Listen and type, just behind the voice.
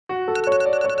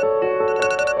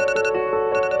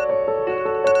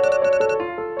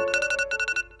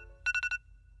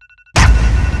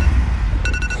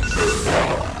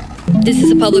This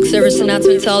is a public service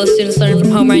announcement to all the students learning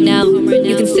from home right now.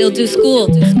 You can still do school.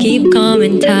 Keep calm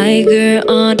and tiger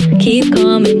on. Keep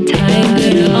calm and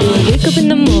tiger on. Wake up in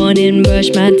the morning, brush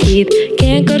my teeth.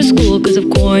 Can't go to school cause of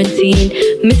quarantine.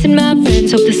 Missing my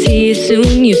friends, hope to see you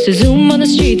soon. Used to zoom on the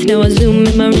streets, now I zoom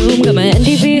in my room. Got my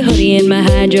NTV hoodie and my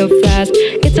hydro flask.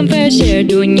 Get some fresh air,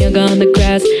 doing yoga on the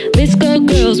grass. Visco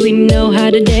girls, we know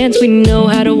how to dance. We know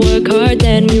how to work hard,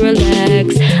 then we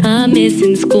relax. I'm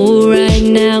missing school right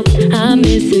now. I'm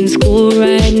missing school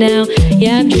right now.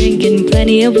 Yeah, I'm drinking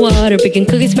plenty of water, baking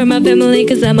cookies for my family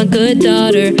cause I'm a good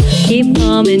daughter. Keep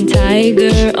calm and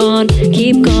tiger on.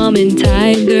 Keep calm and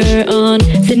tiger on.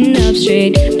 Sitting up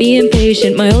straight, being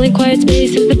patient. My only quiet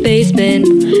space is the basement.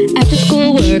 After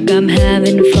school work, I'm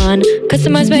having fun.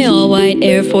 Customize my all-white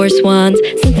Air Force Ones.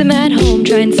 Since I'm at home,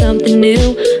 trying something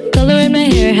new. Color in my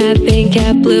hair, half pink,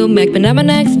 half blue. Mac pen on my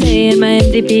next day in my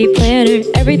MDP planner.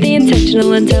 Everything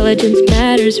intentional, intelligence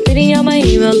matters. Reading all my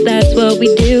emails, that's what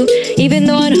we do. Even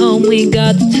though at home we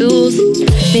got the tools.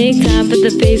 Make time for the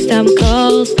FaceTime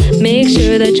calls. Make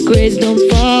sure that your grades don't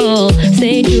fall.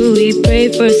 St. Julie,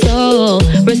 pray for us all.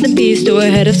 Rest in peace to our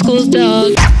head of school's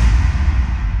dog.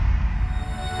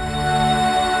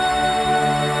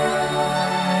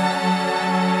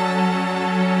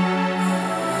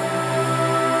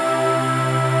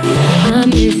 I'm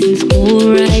missing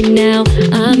school right now.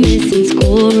 I'm missing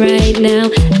school right now.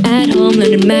 At home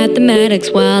learning mathematics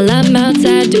while I'm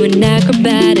outside doing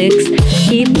acrobatics.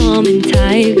 Keep calm and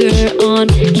tiger on.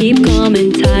 Keep calm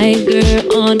and tiger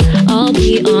on. I'll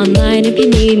be online if you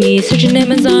need me. Searching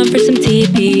Amazon for some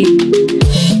TP.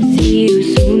 See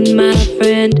you soon, my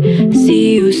friend.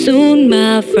 See you soon,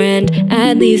 my friend.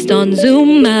 At least on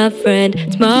Zoom, my friend.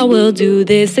 Tomorrow we'll do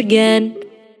this again.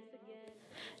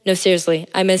 No, seriously,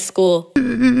 I miss school. I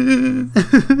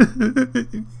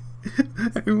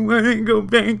want to go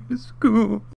back to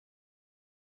school.